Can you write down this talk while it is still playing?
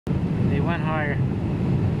went higher.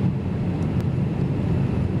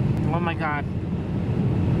 Oh my god.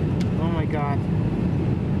 Oh my god.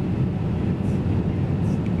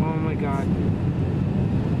 Oh my god.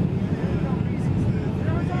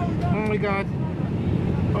 Oh my god.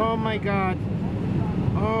 Oh my god.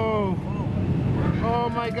 Oh. Oh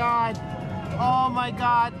my god. Oh my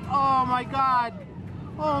god. Oh my god.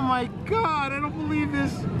 Oh my god. I don't believe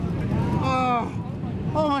this. Oh.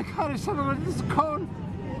 Oh my god. It's something like this is a cone.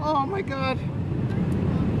 Oh my god.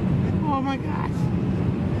 Oh my god.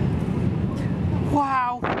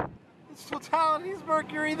 Wow. It's totality's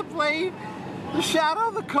Mercury, the plane, the shadow,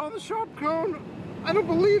 the cone, the sharp cone. I don't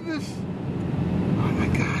believe this. Oh my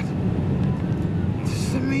god. This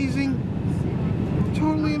is amazing.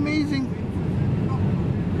 Totally amazing.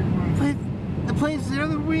 The plane's the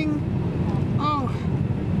other wing. Oh.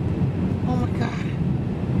 Oh my god.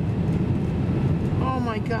 Oh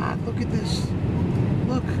my god. Look at this.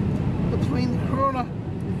 Look. The plane, the corona.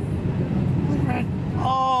 Look at.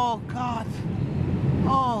 Oh god.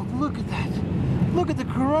 Oh, look at that. Look at the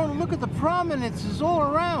corona. Look at the prominences all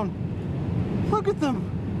around. Look at them.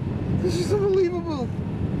 This is unbelievable.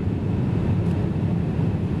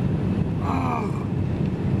 Oh.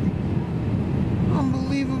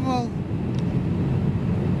 Unbelievable.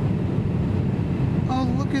 Oh,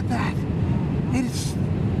 look at that. It's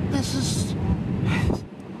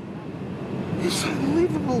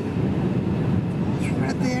unbelievable. It's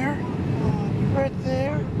right there. Right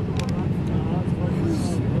there.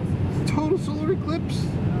 Total solar eclipse.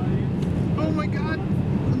 Oh my god.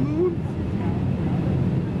 The moon.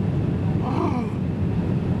 Oh.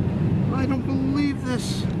 I don't believe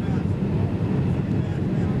this.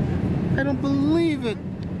 I don't believe it.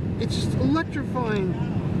 It's just electrifying.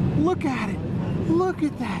 Look at it. Look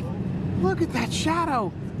at that. Look at that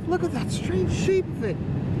shadow. Look at that strange shape of it.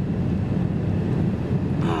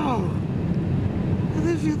 Oh. And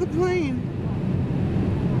there's the other plane.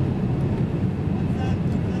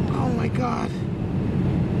 Oh my god.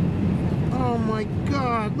 Oh my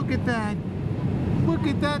god. Look at that. Look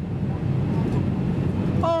at that.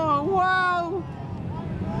 Oh wow.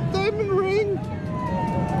 Diamond ring.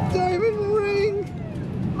 Diamond ring.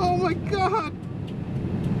 Oh my god.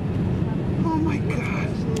 Oh my god.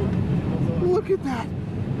 Look at that.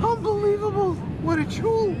 Unbelievable. What a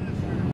jewel.